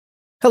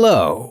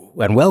Hello,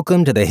 and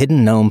welcome to the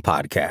Hidden Gnome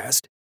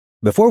Podcast.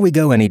 Before we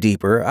go any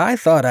deeper, I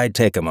thought I'd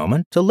take a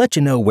moment to let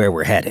you know where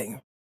we're heading.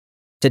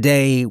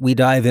 Today, we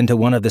dive into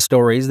one of the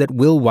stories that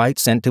Will White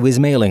sent to his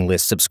mailing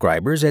list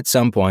subscribers at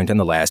some point in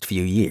the last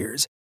few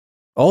years.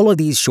 All of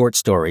these short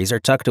stories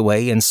are tucked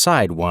away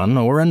inside one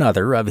or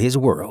another of his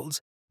worlds.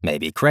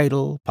 Maybe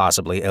Cradle,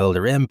 possibly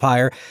Elder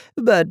Empire,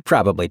 but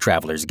probably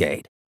Traveler's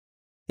Gate.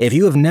 If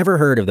you have never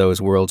heard of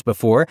those worlds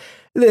before,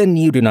 then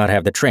you do not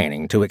have the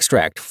training to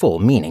extract full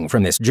meaning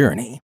from this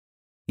journey.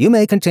 You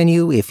may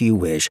continue if you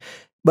wish,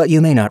 but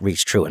you may not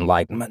reach true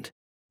enlightenment.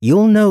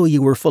 You'll know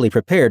you were fully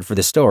prepared for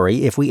the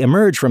story if we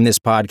emerge from this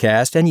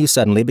podcast and you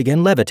suddenly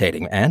begin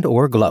levitating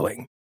and/or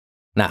glowing.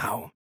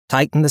 Now,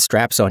 tighten the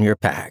straps on your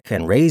pack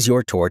and raise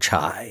your torch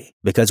high,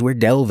 because we're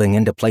delving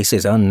into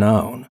places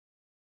unknown.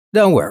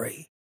 Don't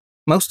worry,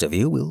 most of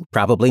you will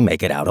probably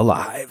make it out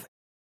alive.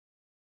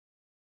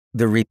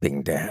 The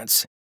Reaping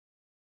Dance.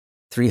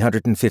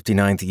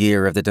 359th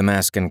year of the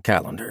Damascan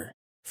calendar.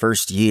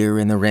 First year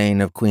in the reign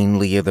of Queen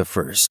Leah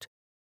I.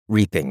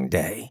 Reaping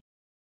Day.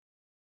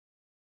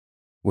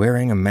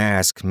 Wearing a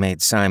mask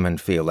made Simon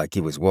feel like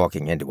he was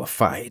walking into a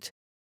fight.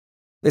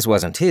 This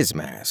wasn't his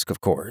mask,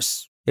 of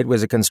course. It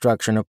was a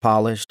construction of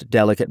polished,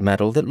 delicate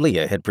metal that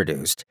Leah had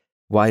produced,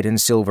 white and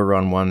silver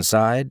on one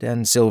side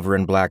and silver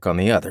and black on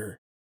the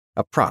other.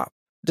 A prop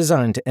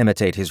designed to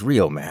imitate his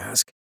real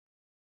mask.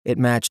 It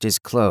matched his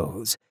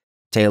clothes,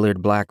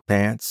 tailored black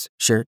pants,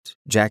 shirt,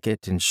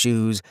 jacket, and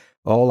shoes,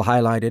 all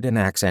highlighted and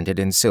accented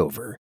in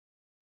silver.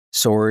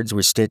 Swords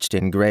were stitched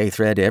in gray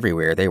thread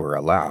everywhere they were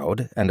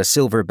allowed, and a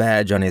silver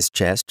badge on his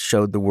chest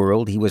showed the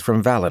world he was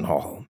from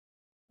Valenhall.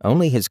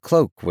 Only his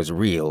cloak was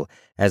real,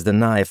 as the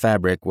nigh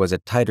fabric was a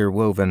tighter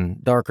woven,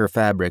 darker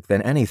fabric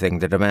than anything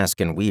the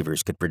Damascan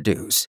weavers could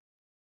produce.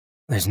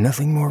 There's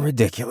nothing more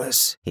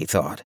ridiculous, he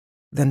thought,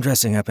 than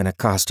dressing up in a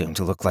costume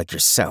to look like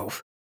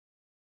yourself.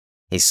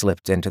 He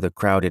slipped into the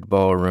crowded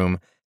ballroom,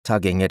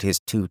 tugging at his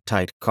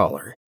too-tight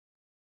collar.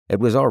 It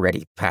was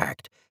already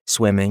packed,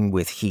 swimming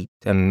with heat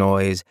and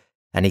noise,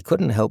 and he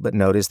couldn't help but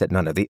notice that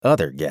none of the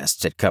other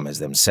guests had come as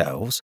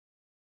themselves.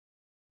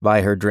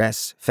 By her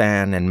dress,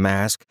 fan, and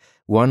mask,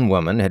 one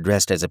woman had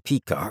dressed as a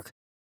peacock,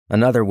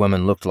 another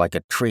woman looked like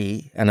a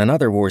tree, and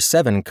another wore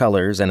 7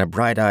 colors and a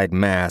bright-eyed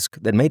mask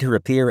that made her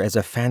appear as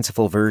a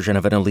fanciful version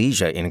of an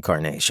Elysia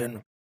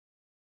incarnation.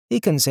 He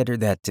considered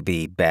that to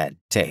be bad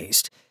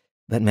taste,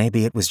 but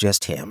maybe it was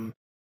just him.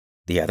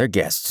 The other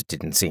guests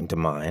didn't seem to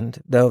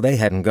mind, though they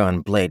hadn't gone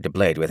blade to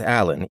blade with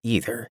Alan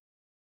either.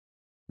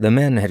 The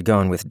men had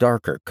gone with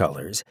darker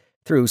colors,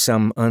 through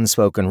some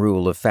unspoken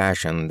rule of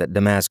fashion that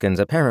Damascans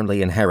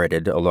apparently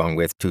inherited along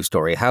with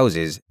 2-story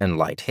houses and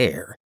light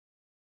hair.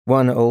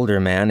 One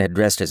older man had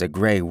dressed as a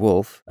gray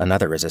wolf,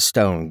 another as a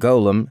stone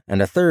golem,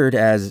 and a third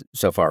as,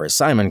 so far as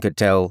Simon could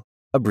tell,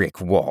 a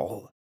brick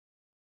wall.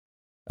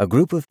 A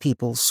group of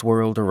people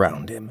swirled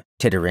around him,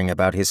 tittering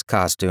about his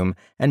costume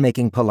and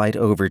making polite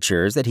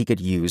overtures that he could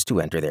use to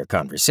enter their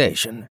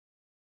conversation.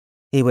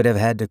 He would have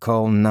had to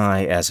call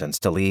nigh essence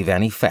to leave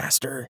any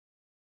faster.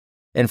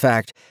 In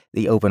fact,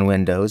 the open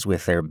windows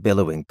with their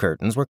billowing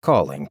curtains were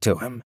calling to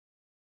him.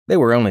 They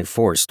were only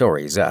 4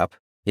 stories up.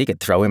 He could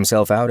throw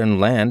himself out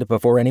and land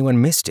before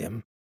anyone missed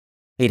him.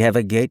 He'd have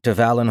a gate to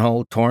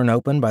Valenhall torn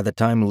open by the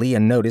time Leah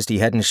noticed he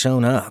hadn't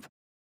shown up.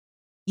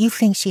 "You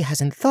think she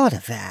hasn't thought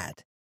of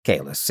that?"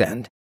 Kayla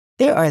said.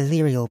 "There are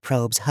Lyrial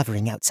probes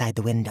hovering outside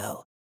the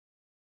window."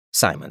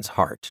 Simon's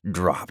heart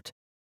dropped.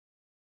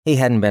 He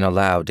hadn't been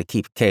allowed to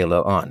keep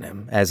Kayla on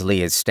him, as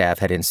Leah's staff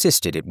had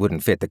insisted it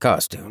wouldn't fit the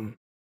costume.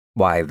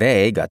 Why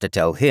they got to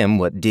tell him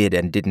what did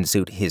and didn't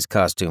suit his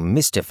costume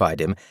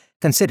mystified him,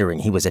 considering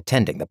he was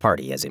attending the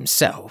party as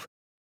himself.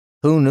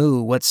 Who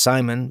knew what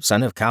Simon,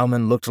 son of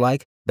Kalman, looked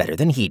like better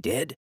than he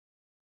did?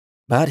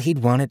 But he'd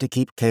wanted to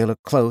keep Kayla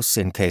close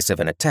in case of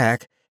an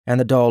attack, and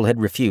the doll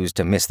had refused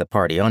to miss the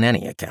party on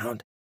any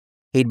account.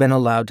 He'd been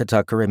allowed to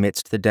tuck her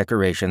amidst the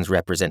decorations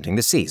representing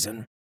the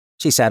season.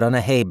 She sat on a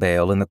hay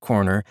bale in the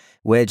corner,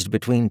 wedged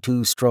between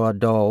 2 straw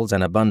dolls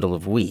and a bundle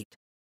of wheat.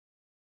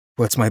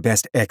 "What's my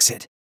best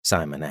exit?"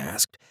 Simon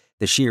asked,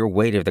 the sheer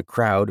weight of the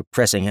crowd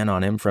pressing in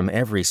on him from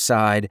every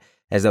side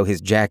as though his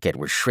jacket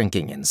were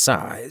shrinking in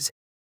size.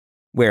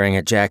 Wearing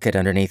a jacket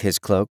underneath his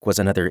cloak was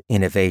another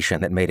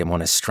innovation that made him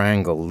want to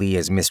strangle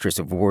Leah's mistress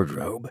of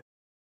wardrobe.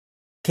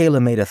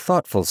 Kayla made a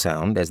thoughtful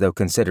sound as though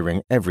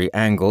considering every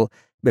angle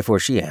before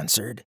she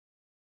answered.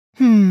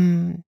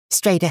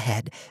 Straight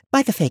ahead,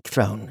 by the fake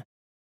throne."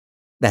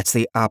 "That's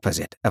the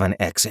opposite of an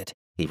exit,"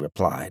 he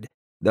replied,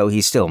 though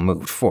he still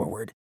moved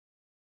forward.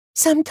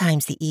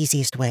 "Sometimes the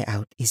easiest way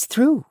out is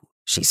through,"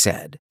 she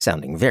said,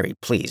 sounding very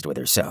pleased with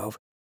herself.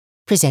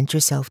 "Present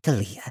yourself to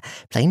Leah,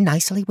 play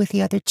nicely with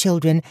the other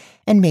children,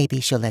 and maybe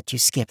she'll let you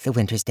skip the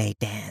Winter's Day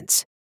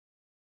dance."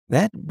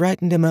 That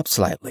brightened him up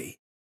slightly.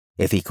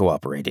 If he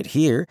cooperated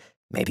here,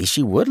 maybe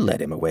she would let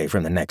him away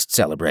from the next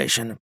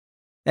celebration.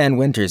 And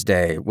Winter's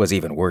Day was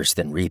even worse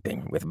than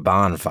Reaping, with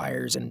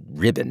bonfires and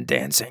ribbon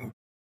dancing.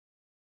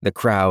 The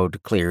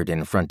crowd cleared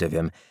in front of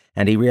him,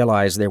 and he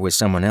realized there was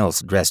someone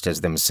else dressed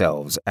as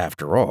themselves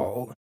after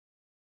all.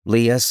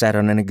 Leah sat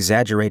on an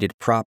exaggerated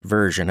prop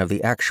version of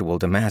the actual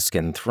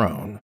Damascus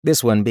throne,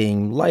 this one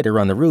being lighter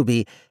on the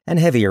ruby and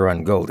heavier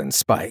on golden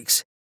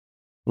spikes.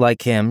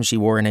 Like him, she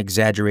wore an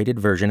exaggerated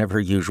version of her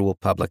usual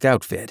public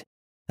outfit,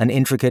 an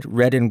intricate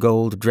red and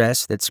gold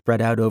dress that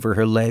spread out over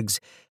her legs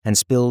and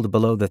spilled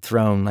below the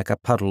throne like a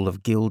puddle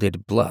of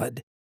gilded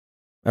blood.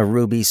 A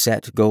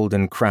ruby-set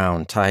golden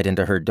crown tied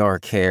into her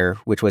dark hair,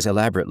 which was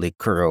elaborately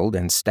curled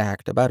and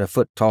stacked about a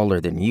foot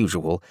taller than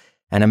usual,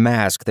 and a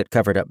mask that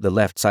covered up the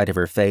left side of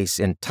her face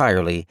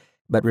entirely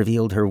but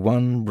revealed her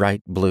one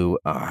bright blue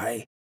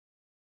eye.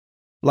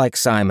 Like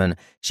Simon,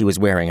 she was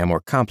wearing a more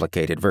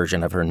complicated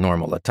version of her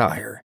normal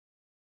attire.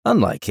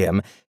 Unlike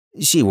him,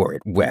 she wore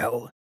it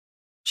well.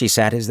 She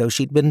sat as though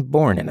she'd been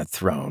born in a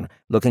throne,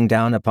 looking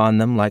down upon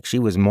them like she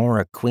was more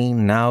a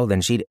queen now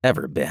than she'd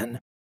ever been.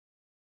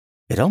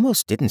 It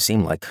almost didn't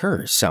seem like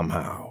her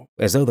somehow,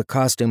 as though the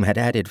costume had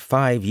added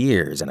 5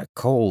 years and a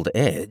cold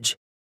edge.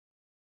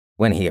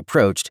 When he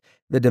approached,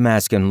 the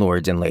Damascus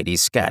lords and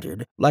ladies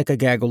scattered, like a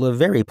gaggle of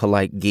very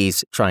polite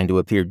geese trying to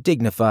appear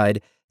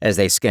dignified as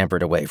they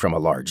scampered away from a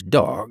large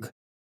dog.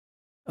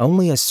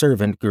 Only a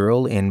servant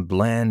girl in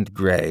bland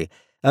gray,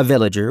 a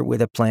villager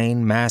with a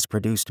plain,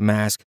 mass-produced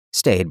mask,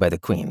 stayed by the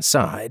queen's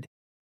side.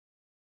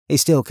 He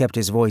still kept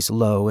his voice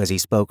low as he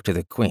spoke to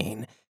the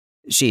queen.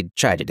 She'd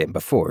chided him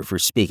before for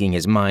speaking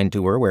his mind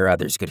to her where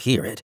others could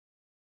hear it.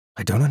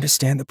 "I don't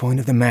understand the point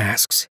of the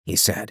masks," he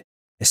said,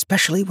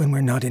 "especially when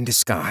we're not in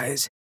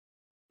disguise."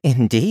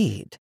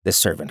 "Indeed," the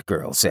servant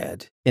girl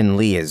said, in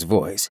Leah's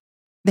voice.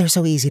 "They're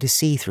so easy to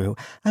see through,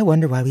 I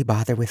wonder why we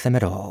bother with them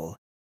at all."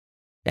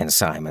 In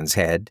Simon's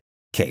head,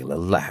 Kayla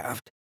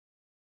laughed.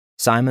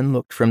 Simon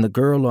looked from the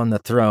girl on the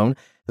throne,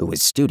 who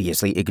was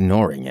studiously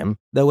ignoring him,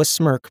 though a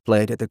smirk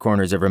played at the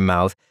corners of her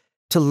mouth,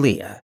 to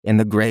Leah in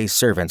the gray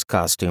servant's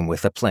costume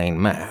with the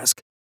plain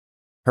mask.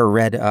 Her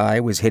red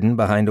eye was hidden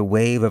behind a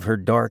wave of her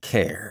dark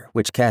hair,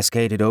 which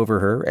cascaded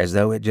over her as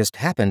though it just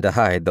happened to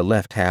hide the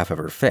left half of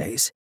her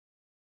face.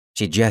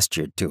 She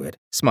gestured to it,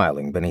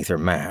 smiling beneath her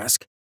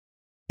mask.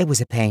 "It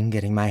was a pain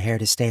getting my hair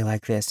to stay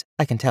like this,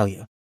 I can tell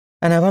you.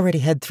 And I've already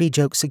had 3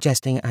 jokes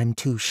suggesting I'm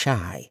too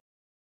shy."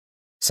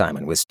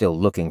 Simon was still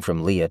looking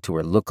from Leah to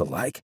her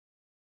look-alike.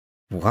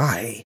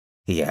 "Why?"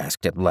 he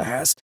asked at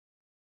last.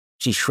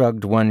 She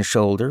shrugged one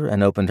shoulder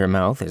and opened her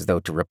mouth as though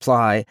to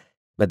reply,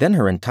 but then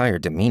her entire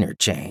demeanor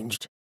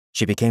changed.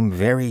 She became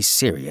very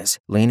serious,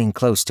 leaning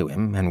close to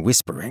him and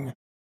whispering.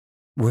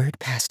 "Word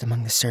passed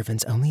among the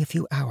servants only a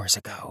few hours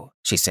ago,"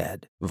 she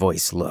said,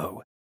 voice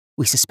low.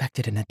 "We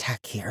suspected an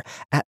attack here,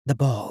 at the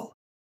ball."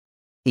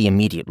 He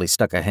immediately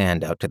stuck a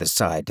hand out to the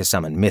side to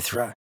summon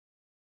Mithra.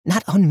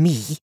 "Not on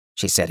me,"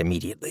 she said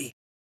immediately.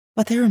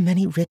 "But there are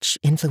many rich,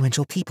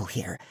 influential people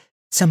here.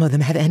 Some of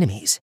them have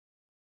enemies."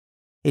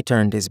 He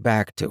turned his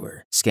back to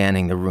her,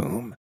 scanning the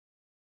room.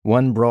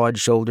 One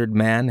broad-shouldered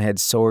man had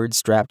swords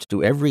strapped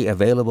to every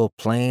available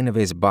plane of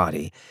his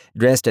body,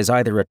 dressed as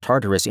either a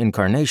Tartarus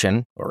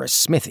incarnation or a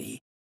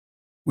smithy.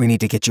 "We need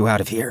to get you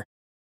out of here."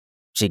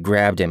 She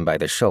grabbed him by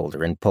the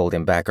shoulder and pulled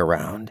him back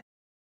around.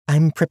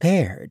 "I'm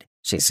prepared,"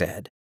 she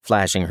said,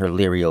 flashing her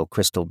Lyrial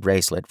crystal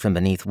bracelet from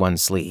beneath one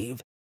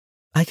sleeve.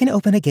 "I can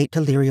open a gate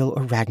to Lyrial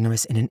or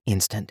Ragnaros in an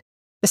instant.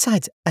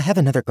 Besides, I have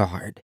another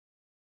guard."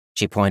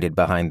 She pointed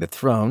behind the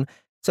throne,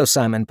 so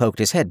Simon poked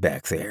his head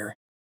back there.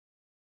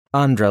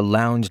 Andra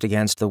lounged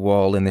against the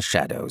wall in the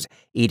shadows,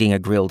 eating a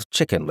grilled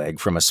chicken leg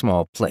from a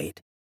small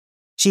plate.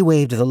 She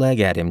waved the leg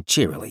at him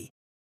cheerily.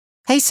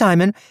 "Hey,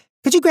 Simon,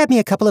 could you grab me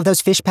a couple of those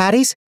fish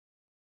patties?"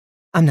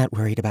 "I'm not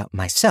worried about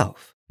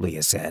myself,"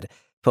 Leah said,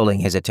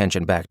 pulling his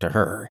attention back to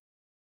her.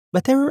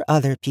 "But there are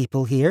other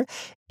people here,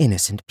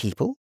 innocent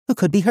people, who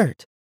could be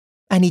hurt.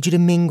 I need you to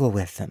mingle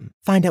with them,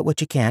 find out what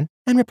you can,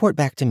 and report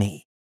back to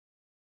me."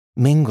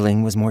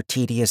 Mingling was more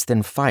tedious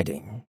than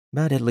fighting,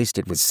 but at least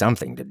it was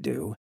something to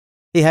do.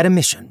 He had a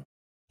mission.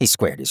 He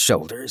squared his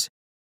shoulders.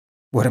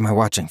 "What am I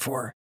watching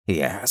for?"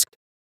 he asked.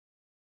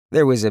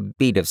 There was a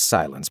beat of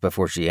silence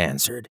before she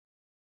answered.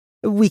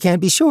 "We can't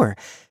be sure.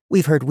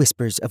 We've heard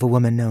whispers of a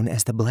woman known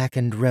as the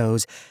Blackened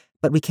Rose,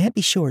 but we can't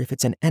be sure if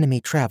it's an enemy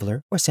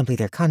traveler or simply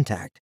their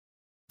contact.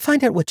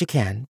 Find out what you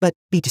can, but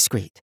be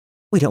discreet.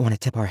 We don't want to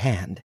tip our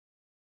hand."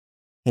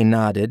 He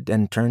nodded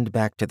and turned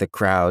back to the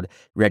crowd,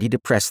 ready to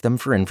press them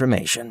for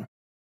information.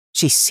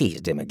 She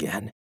seized him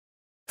again.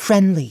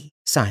 "Friendly,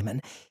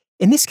 Simon.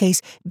 In this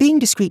case, being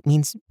discreet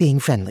means being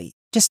friendly.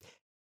 Just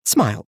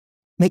smile,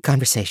 make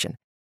conversation,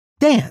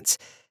 dance.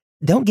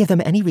 Don't give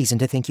them any reason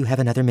to think you have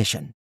another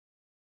mission."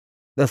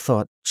 The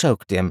thought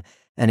choked him,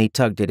 and he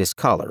tugged at his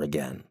collar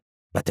again.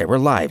 But there were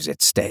lives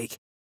at stake.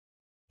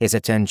 His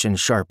attention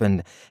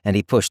sharpened, and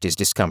he pushed his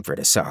discomfort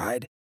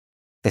aside.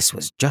 This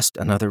was just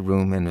another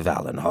room in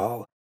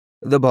Valenhall.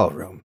 The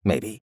ballroom,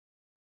 maybe.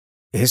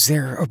 "Is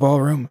there a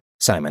ballroom?"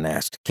 Simon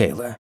asked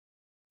Kayla.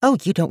 "Oh,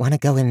 you don't want to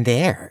go in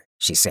there,"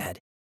 she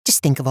said.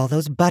 "Just think of all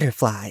those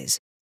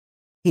butterflies."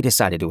 He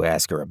decided to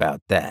ask her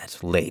about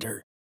that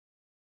later.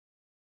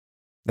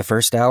 The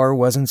first hour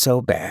wasn't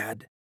so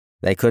bad.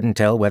 They couldn't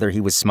tell whether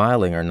he was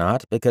smiling or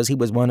not because he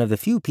was one of the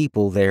few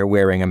people there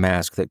wearing a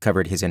mask that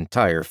covered his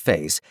entire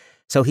face,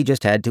 so he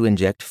just had to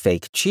inject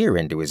fake cheer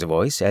into his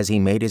voice as he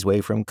made his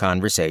way from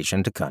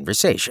conversation to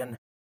conversation.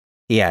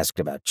 He asked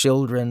about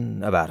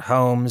children, about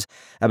homes,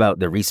 about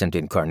the recent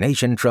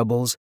incarnation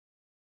troubles.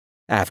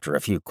 After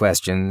a few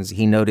questions,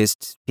 he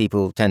noticed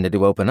people tended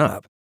to open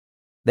up.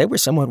 They were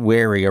somewhat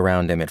wary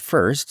around him at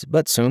first,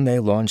 but soon they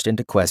launched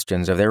into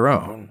questions of their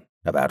own,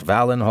 about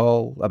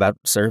Valenhall, about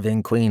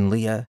serving Queen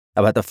Leah,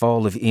 about the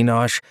fall of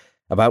Enosh,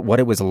 about what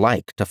it was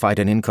like to fight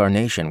an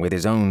incarnation with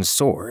his own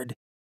sword.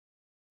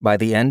 By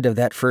the end of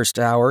that first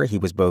hour, he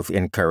was both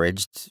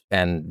encouraged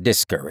and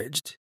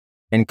discouraged.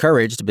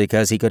 Encouraged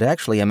because he could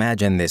actually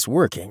imagine this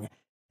working.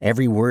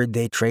 Every word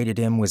they traded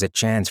him was a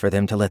chance for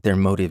them to let their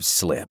motives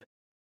slip.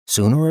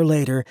 Sooner or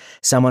later,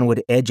 someone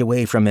would edge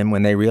away from him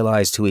when they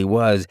realized who he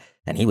was,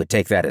 and he would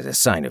take that as a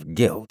sign of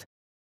guilt.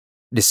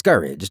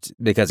 Discouraged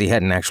because he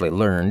hadn't actually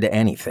learned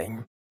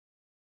anything.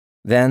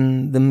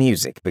 Then the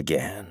music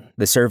began.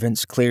 The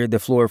servants cleared the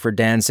floor for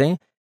dancing,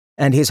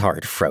 and his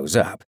heart froze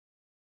up.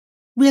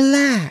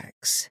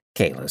 Relax,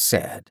 Kayla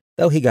said,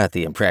 though he got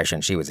the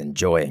impression she was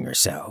enjoying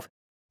herself.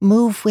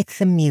 Move with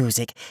the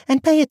music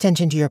and pay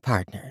attention to your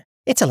partner.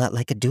 It's a lot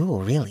like a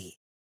duel, really.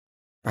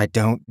 I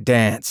don't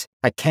dance.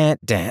 I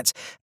can't dance.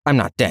 I'm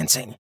not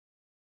dancing.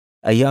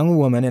 A young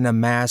woman in a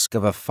mask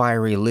of a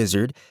fiery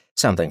lizard,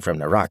 something from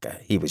Naraka,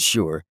 he was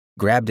sure,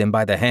 grabbed him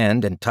by the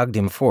hand and tugged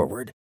him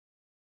forward.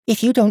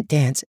 If you don't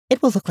dance,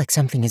 it will look like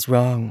something is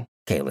wrong,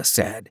 Kayla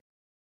said.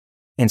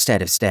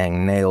 Instead of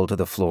staying nailed to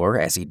the floor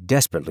as he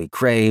desperately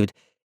craved,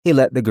 he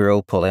let the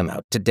girl pull him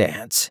out to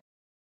dance.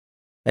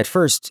 At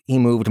first, he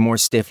moved more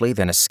stiffly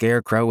than a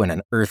scarecrow in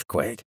an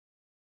earthquake.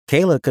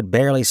 Kayla could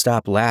barely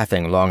stop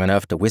laughing long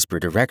enough to whisper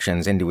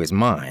directions into his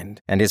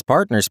mind, and his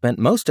partner spent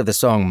most of the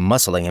song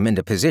muscling him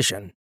into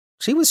position.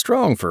 She was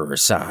strong for her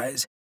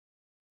size.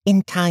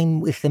 In time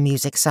with the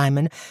music,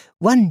 Simon.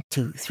 1,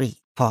 2, 3,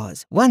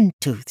 pause. 1,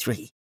 2,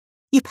 3.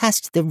 You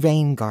passed the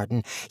rain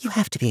garden. You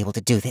have to be able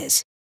to do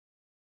this.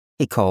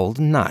 He called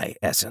Nigh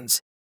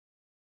Essence.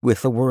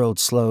 With the world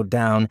slowed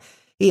down,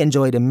 he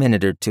enjoyed a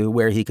minute or two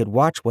where he could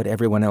watch what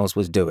everyone else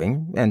was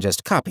doing and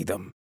just copy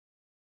them.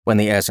 When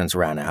the essence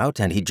ran out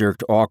and he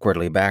jerked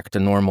awkwardly back to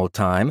normal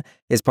time,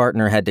 his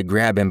partner had to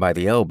grab him by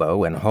the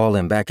elbow and haul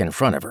him back in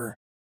front of her.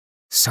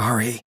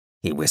 "Sorry,"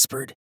 he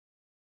whispered.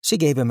 She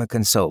gave him a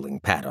consoling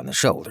pat on the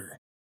shoulder.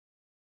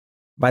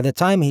 By the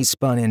time he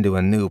spun into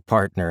a new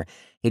partner,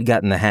 he'd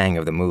gotten the hang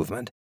of the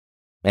movement.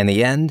 In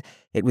the end,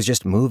 it was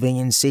just moving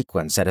in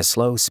sequence at a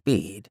slow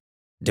speed.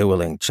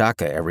 Dueling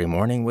Chaka every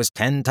morning was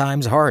 10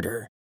 times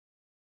harder.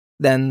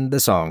 Then the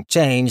song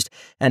changed,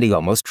 and he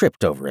almost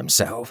tripped over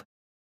himself.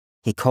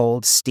 He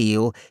called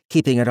steel,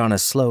 keeping it on a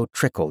slow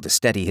trickle to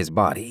steady his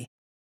body.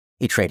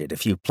 He traded a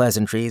few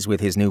pleasantries with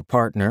his new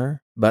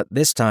partner, but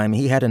this time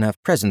he had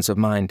enough presence of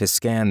mind to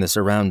scan the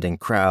surrounding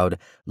crowd,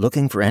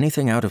 looking for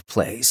anything out of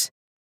place.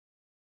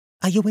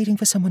 Are you waiting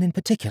for someone in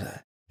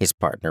particular? His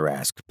partner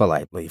asked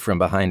politely from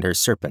behind her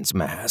serpent's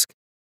mask.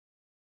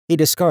 He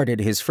discarded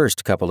his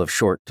first couple of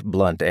short,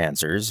 blunt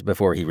answers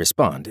before he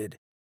responded.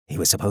 He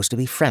was supposed to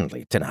be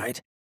friendly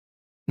tonight.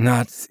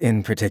 "Not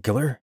in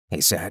particular," he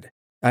said.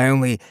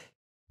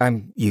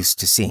 I'm used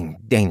to seeing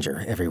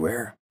danger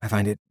everywhere. I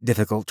find it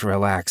difficult to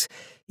relax,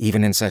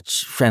 even in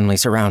such friendly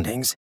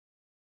surroundings."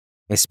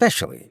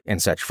 Especially in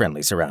such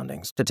friendly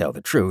surroundings, to tell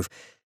the truth,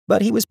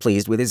 but he was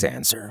pleased with his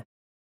answer.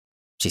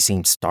 She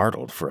seemed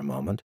startled for a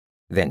moment.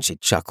 Then she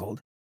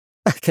chuckled.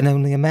 "I can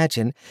only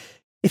imagine.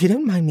 If you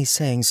don't mind me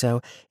saying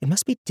so, it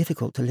must be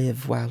difficult to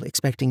live while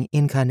expecting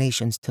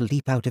incarnations to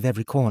leap out of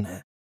every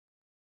corner."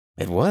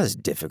 It was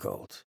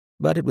difficult,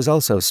 but it was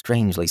also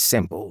strangely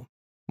simple.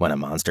 When a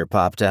monster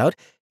popped out,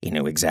 he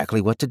knew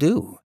exactly what to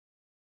do.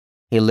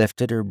 He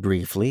lifted her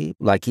briefly,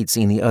 like he'd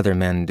seen the other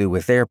men do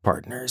with their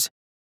partners.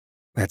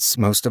 "That's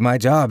most of my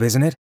job,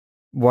 isn't it?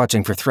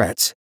 Watching for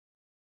threats."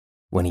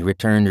 When he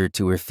returned her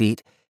to her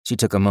feet, she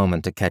took a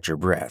moment to catch her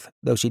breath,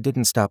 though she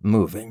didn't stop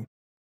moving.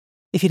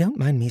 "If you don't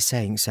mind me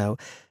saying so,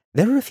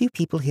 there are a few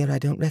people here I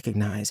don't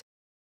recognize.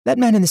 That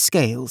man in the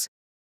scales."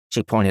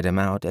 She pointed him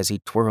out as he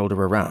twirled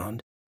her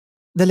around.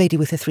 "The lady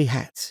with the 3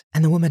 hats,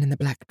 and the woman in the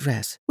black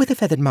dress, with the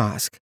feathered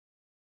mask."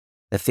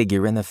 The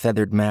figure in the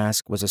feathered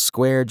mask was a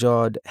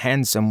square-jawed,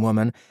 handsome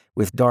woman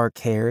with dark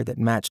hair that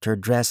matched her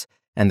dress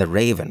and the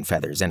raven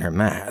feathers in her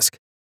mask.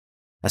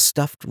 A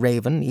stuffed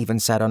raven even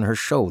sat on her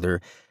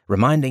shoulder,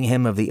 reminding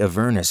him of the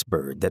Avernus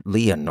bird that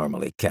Leah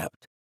normally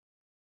kept.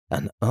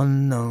 An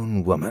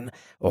unknown woman,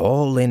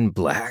 all in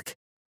black.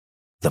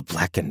 The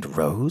Blackened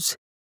Rose?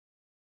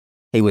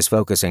 He was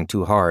focusing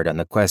too hard on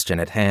the question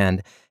at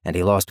hand, and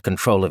he lost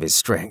control of his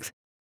strength.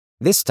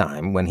 This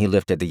time, when he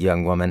lifted the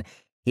young woman,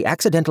 he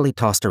accidentally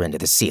tossed her into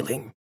the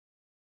ceiling.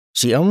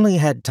 She only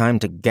had time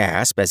to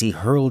gasp as he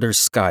hurled her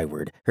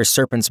skyward, her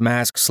serpent's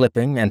mask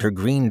slipping and her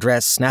green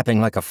dress snapping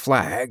like a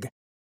flag.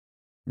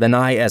 The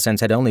Nigh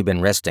essence had only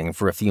been resting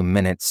for a few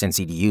minutes since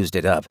he'd used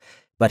it up,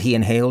 but he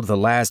inhaled the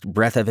last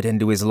breath of it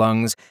into his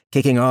lungs,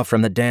 kicking off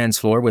from the dance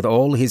floor with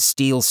all his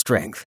steel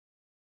strength.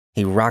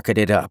 He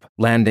rocketed up,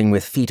 landing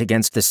with feet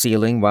against the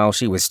ceiling while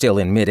she was still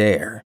in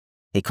midair.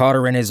 He caught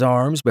her in his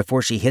arms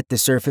before she hit the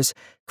surface,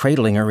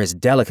 cradling her as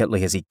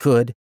delicately as he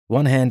could,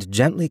 one hand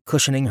gently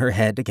cushioning her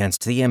head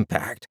against the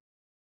impact.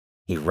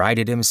 He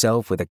righted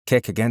himself with a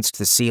kick against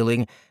the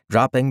ceiling,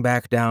 dropping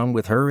back down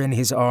with her in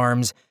his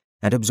arms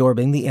and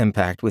absorbing the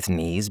impact with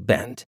knees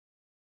bent.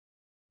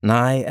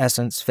 Nigh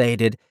essence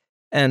faded,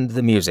 and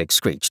the music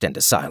screeched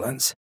into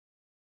silence.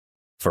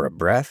 For a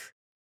breath,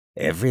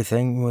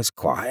 everything was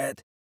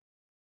quiet.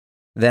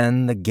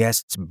 Then the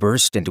guests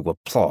burst into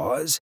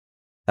applause.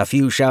 A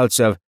few shouts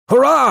of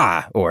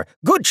 "Hurrah!" or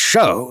 "Good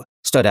show!"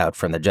 stood out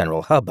from the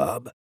general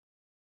hubbub.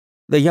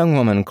 The young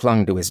woman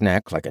clung to his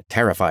neck like a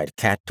terrified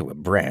cat to a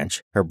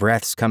branch, her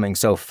breaths coming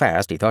so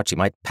fast he thought she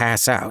might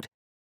pass out.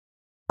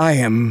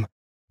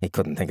 He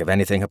couldn't think of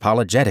anything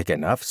apologetic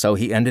enough, so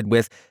he ended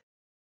with,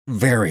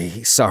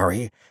 "Very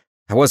sorry.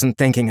 I wasn't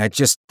thinking, I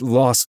just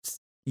lost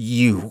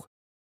you."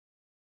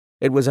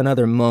 It was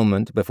another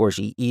moment before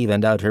she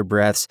evened out her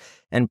breaths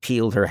and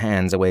peeled her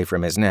hands away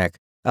from his neck,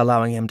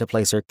 allowing him to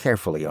place her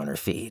carefully on her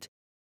feet.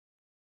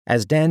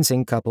 As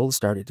dancing couples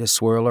started to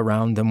swirl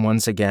around them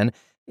once again,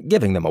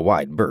 giving them a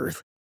wide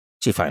berth,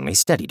 she finally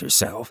steadied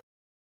herself.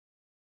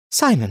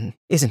 "Simon,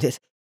 isn't it?"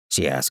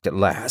 she asked at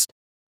last.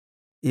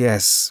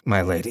 "Yes,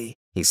 my lady,"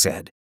 he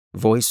said,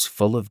 voice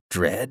full of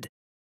dread.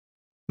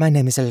 "My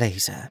name is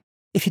Eliza.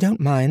 If you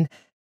don't mind,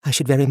 I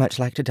should very much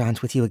like to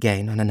dance with you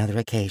again on another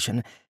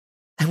occasion.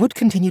 I would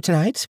continue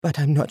tonight, but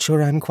I'm not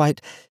sure I'm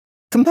quite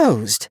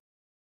composed."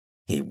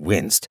 He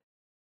winced.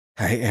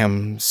 "I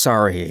am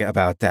sorry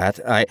about that.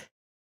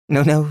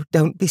 No,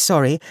 don't be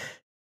sorry.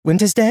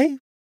 Winter's Day?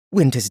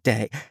 Winter's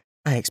Day.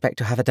 I expect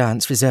to have a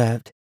dance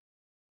reserved."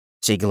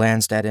 She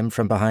glanced at him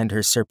from behind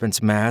her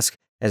serpent's mask,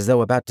 as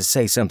though about to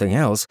say something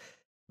else,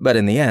 but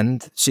in the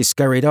end, she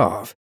scurried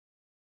off.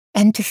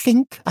 "And to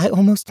think I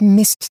almost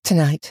missed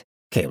tonight,"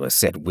 Kayla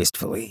said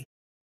wistfully.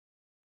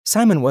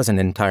 Simon wasn't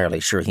entirely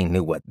sure he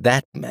knew what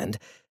that meant,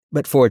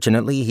 but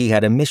fortunately he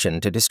had a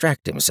mission to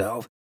distract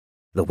himself.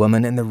 The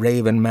woman in the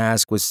raven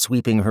mask was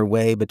sweeping her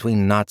way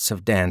between knots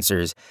of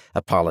dancers,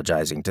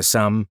 apologizing to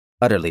some,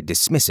 utterly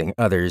dismissing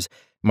others,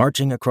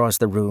 marching across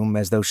the room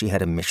as though she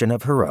had a mission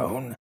of her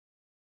own.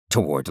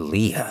 Toward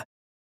Leah.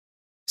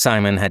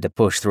 Simon had to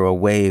push through a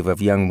wave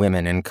of young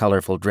women in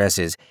colorful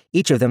dresses,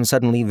 each of them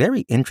suddenly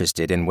very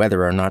interested in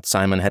whether or not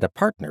Simon had a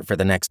partner for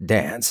the next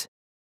dance.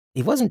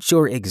 He wasn't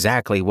sure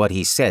exactly what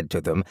he said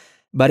to them,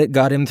 but it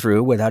got him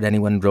through without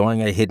anyone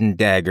drawing a hidden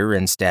dagger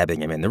and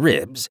stabbing him in the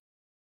ribs.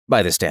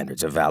 By the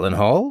standards of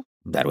Valenhall,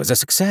 that was a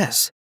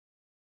success.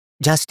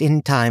 "Just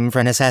in time for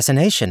an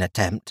assassination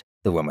attempt,"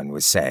 the woman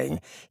was saying,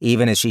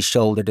 even as she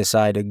shouldered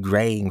aside a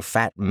graying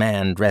fat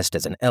man dressed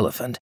as an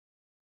elephant.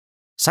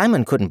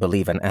 Simon couldn't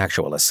believe an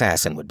actual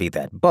assassin would be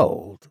that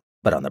bold,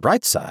 but on the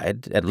bright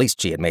side, at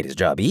least she had made his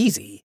job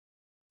easy.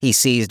 He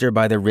seized her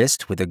by the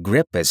wrist with a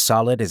grip as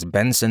solid as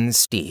Benson's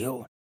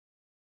steel.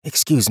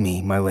 "Excuse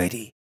me, my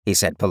lady," he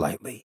said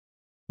politely.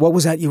 "What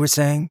was that you were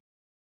saying?"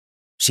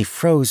 She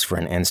froze for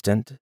an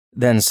instant,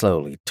 then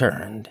slowly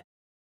turned.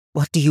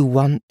 "What do you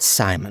want,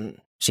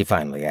 Simon?" she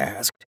finally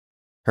asked.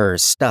 Her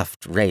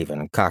stuffed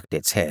raven cocked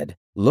its head,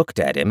 looked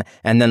at him,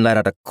 and then let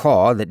out a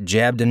caw that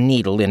jabbed a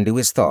needle into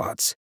his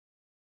thoughts.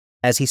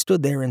 As he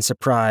stood there in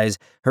surprise,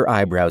 her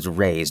eyebrows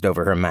raised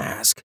over her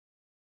mask.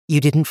 "You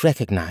didn't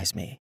recognize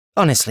me.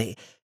 Honestly,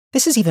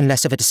 this is even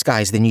less of a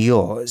disguise than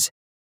yours."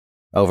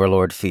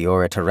 Overlord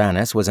Fiora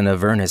Tyrannus was an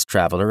Avernus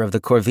traveler of the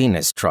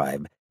Corvinus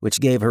tribe, which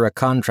gave her a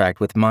contract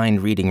with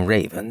mind-reading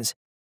ravens.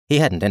 He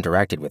hadn't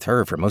interacted with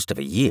her for most of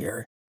a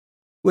year.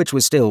 Which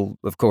was still,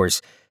 of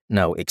course,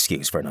 no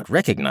excuse for not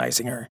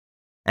recognizing her.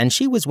 And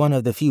she was one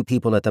of the few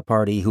people at the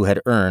party who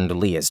had earned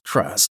Leah's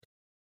trust.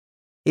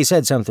 He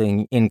said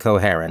something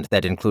incoherent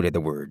that included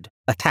the word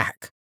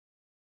attack.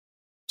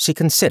 She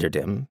considered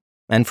him,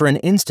 and for an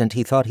instant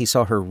he thought he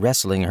saw her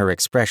wrestling her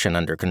expression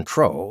under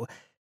control,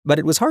 but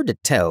it was hard to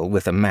tell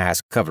with the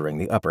mask covering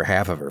the upper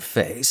half of her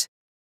face.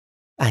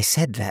 "I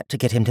said that to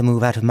get him to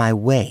move out of my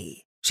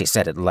way," she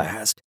said at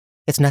last.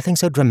 "It's nothing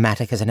so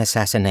dramatic as an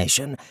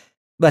assassination,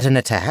 but an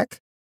attack?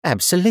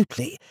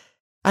 Absolutely.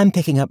 I'm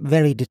picking up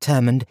very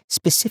determined,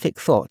 specific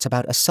thoughts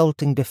about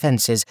assaulting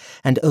defenses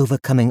and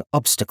overcoming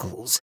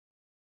obstacles."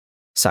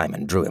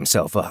 Simon drew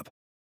himself up.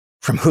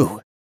 "From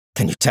who?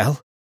 Can you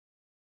tell?"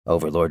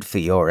 Overlord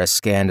Fiora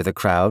scanned the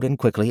crowd and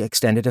quickly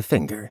extended a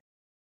finger.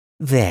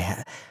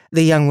 "There,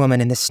 the young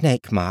woman in the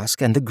snake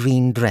mask and the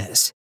green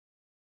dress."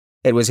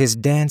 It was his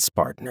dance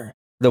partner,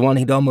 the one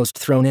he'd almost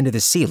thrown into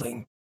the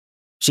ceiling.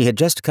 She had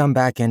just come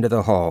back into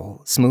the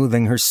hall,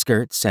 smoothing her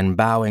skirts and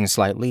bowing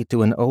slightly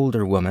to an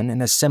older woman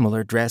in a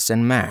similar dress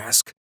and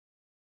mask.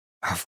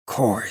 Of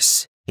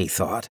course, he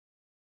thought.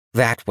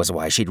 That was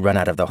why she'd run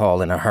out of the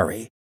hall in a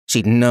hurry.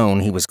 She'd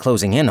known he was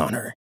closing in on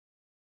her.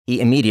 He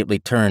immediately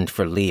turned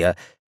for Leah,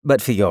 but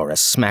Fiora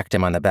smacked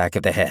him on the back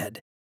of the head.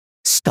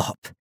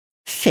 "Stop.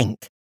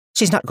 Think.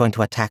 She's not going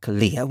to attack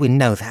Leah, we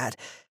know that.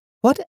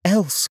 What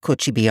else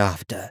could she be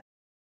after?"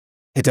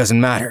 "It doesn't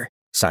matter,"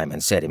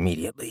 Simon said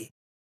immediately.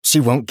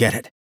 "She won't get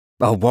it.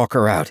 I'll walk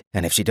her out,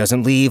 and if she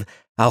doesn't leave,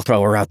 I'll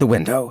throw her out the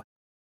window."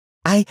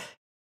 "I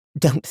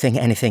don't think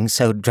anything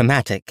so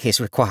dramatic is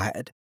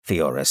required,"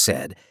 Fiora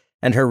said,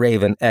 and her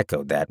raven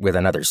echoed that with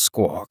another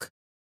squawk.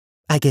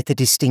 "I get the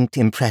distinct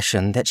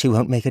impression that she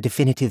won't make a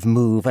definitive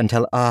move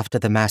until after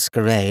the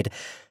masquerade,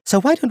 so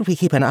why don't we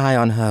keep an eye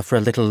on her for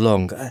a little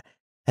longer?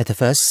 At the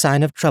first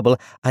sign of trouble,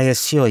 I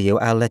assure you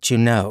I'll let you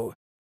know."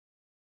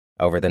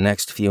 Over the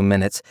next few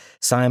minutes,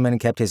 Simon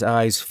kept his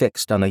eyes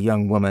fixed on the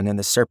young woman in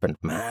the serpent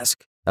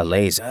mask,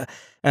 Eliza,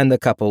 and the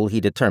couple he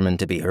determined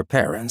to be her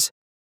parents.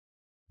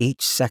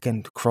 Each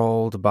second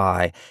crawled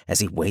by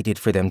as he waited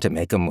for them to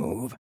make a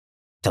move,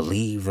 to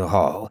leave the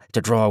hall, to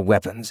draw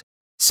weapons,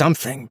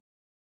 something.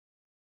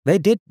 They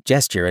did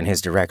gesture in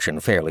his direction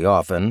fairly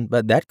often,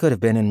 but that could have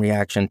been in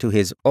reaction to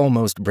his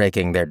almost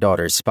breaking their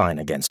daughter's spine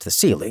against the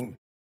ceiling.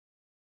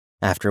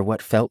 After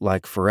what felt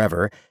like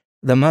forever,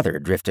 the mother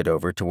drifted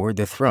over toward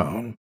the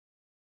throne.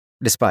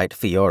 Despite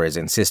Fiora's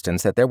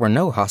insistence that there were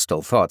no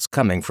hostile thoughts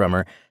coming from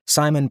her,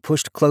 Simon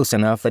pushed close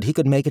enough that he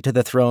could make it to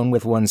the throne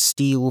with one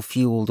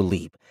steel-fueled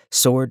leap,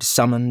 sword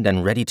summoned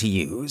and ready to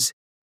use.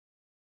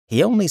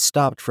 He only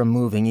stopped from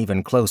moving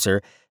even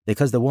closer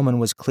because the woman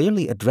was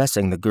clearly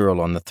addressing the girl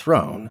on the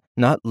throne,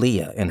 not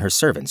Leah in her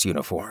servant's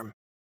uniform.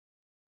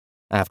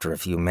 After a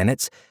few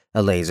minutes,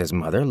 Eliza's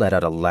mother let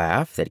out a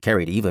laugh that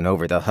carried even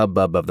over the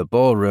hubbub of the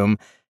ballroom,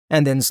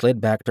 and then slid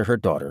back to her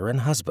daughter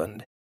and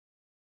husband.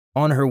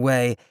 On her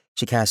way,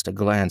 she cast a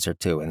glance or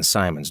two in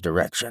Simon's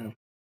direction.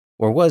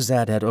 Or was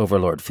that at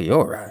Overlord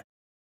Fiora?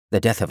 The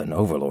death of an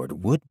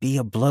overlord would be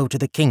a blow to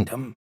the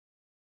kingdom.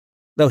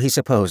 Though he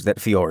supposed that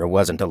Fiora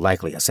wasn't a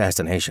likely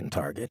assassination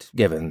target,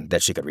 given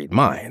that she could read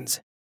minds.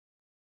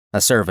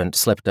 A servant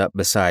slipped up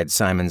beside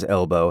Simon's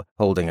elbow,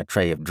 holding a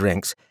tray of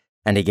drinks,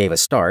 and he gave a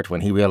start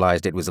when he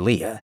realized it was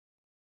Leah.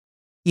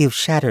 "You've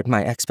shattered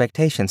my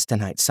expectations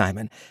tonight,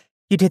 Simon.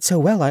 You did so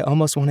well I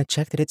almost want to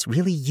check that it's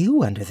really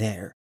you under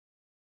there."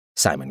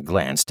 Simon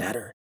glanced at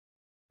her.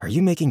 "Are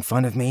you making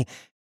fun of me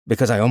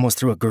because I almost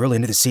threw a girl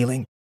into the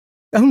ceiling?"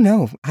 "Oh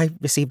no, I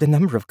received a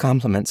number of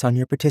compliments on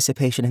your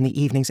participation in the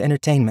evening's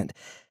entertainment.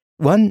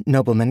 One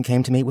nobleman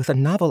came to me with a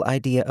novel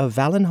idea of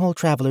Valenhall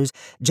travelers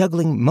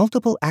juggling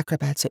multiple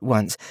acrobats at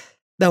once,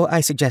 though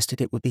I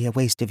suggested it would be a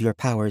waste of your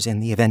powers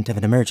in the event of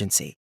an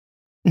emergency.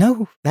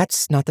 No,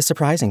 that's not the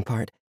surprising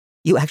part.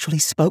 You actually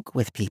spoke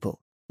with people.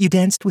 You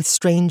danced with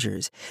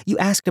strangers. You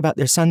asked about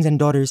their sons and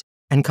daughters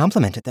and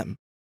complimented them."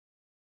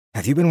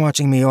 "Have you been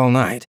watching me all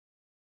night?"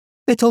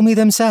 "They told me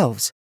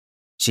themselves."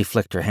 She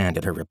flicked her hand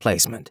at her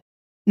replacement.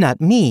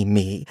 "Not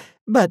me,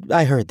 but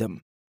I heard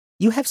them.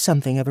 You have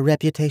something of a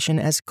reputation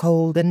as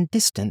cold and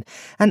distant,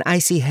 an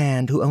icy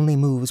hand who only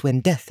moves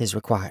when death is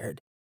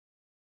required."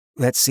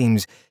 "That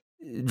seems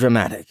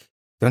dramatic,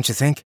 don't you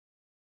think?"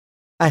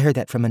 "I heard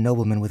that from a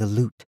nobleman with a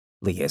lute,"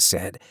 Leah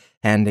said,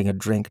 handing a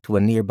drink to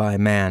a nearby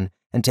man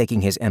and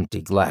taking his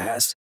empty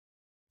glass.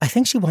 "I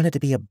think she wanted to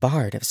be a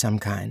bard of some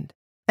kind.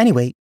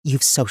 Anyway,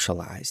 you've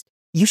socialized.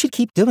 You should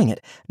keep doing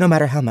it, no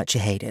matter how much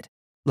you hate it.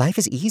 Life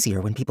is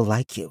easier when people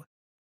like you."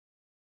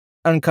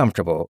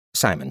 Uncomfortable,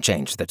 Simon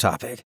changed the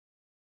topic.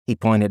 He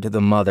pointed to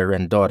the mother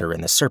and daughter in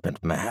the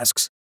serpent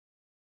masks.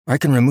 "I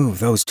can remove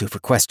those two for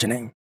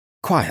questioning.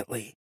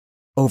 Quietly.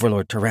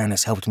 Overlord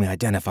Tyrannus helped me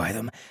identify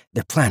them.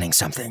 They're planning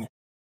something."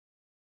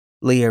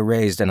 Leah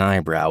raised an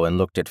eyebrow and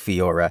looked at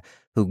Fiora,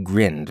 who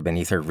grinned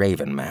beneath her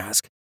raven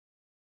mask.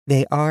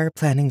 "They are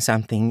planning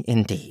something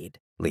indeed,"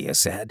 Leah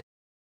said.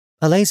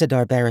 "Eliza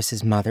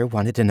Darbarus's mother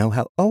wanted to know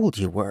how old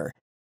you were,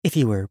 if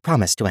you were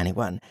promised to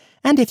anyone,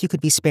 and if you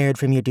could be spared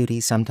from your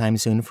duties sometime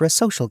soon for a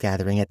social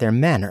gathering at their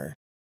manor."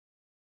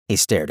 He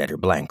stared at her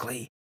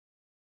blankly.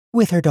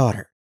 "With her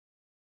daughter."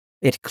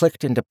 It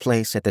clicked into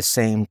place at the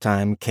same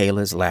time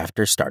Kayla's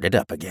laughter started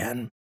up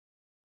again.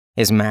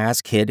 His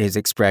mask hid his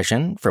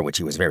expression, for which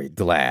he was very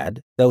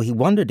glad, though he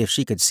wondered if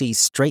she could see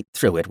straight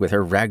through it with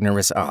her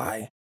Ragnarous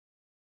eye.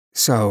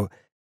 "So,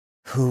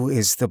 who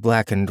is the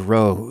blackened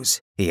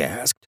rose?" he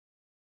asked.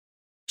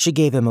 She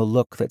gave him a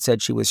look that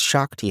said she was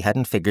shocked he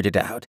hadn't figured it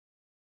out.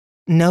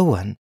 "No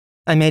one.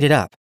 I made it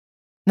up.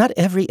 Not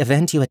every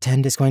event you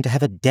attend is going to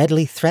have a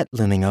deadly threat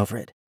looming over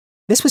it.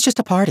 This was just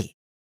a party."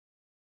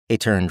 He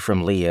turned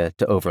from Leah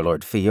to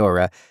Overlord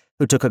Fiora,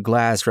 who took a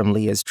glass from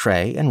Leah's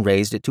tray and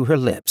raised it to her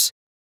lips.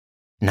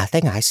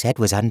 "Nothing I said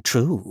was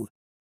untrue."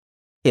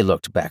 He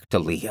looked back to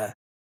Leah.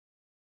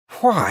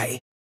 "Why?"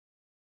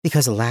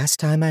 "Because last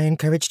time I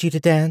encouraged you to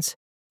dance,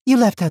 you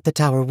left out the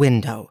tower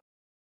window."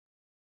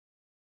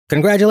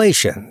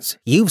 Congratulations,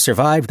 you've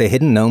survived the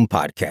Hidden Gnome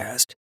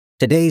podcast.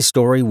 Today's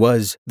story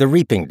was The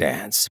Reaping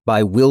Dance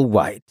by Will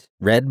White,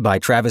 read by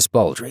Travis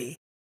Baldry.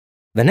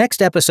 The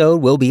next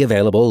episode will be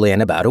available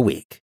in about a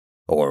week.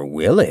 Or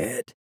will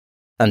it?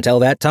 Until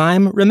that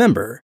time,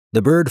 remember,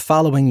 the bird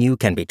following you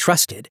can be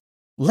trusted.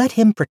 Let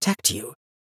him protect you.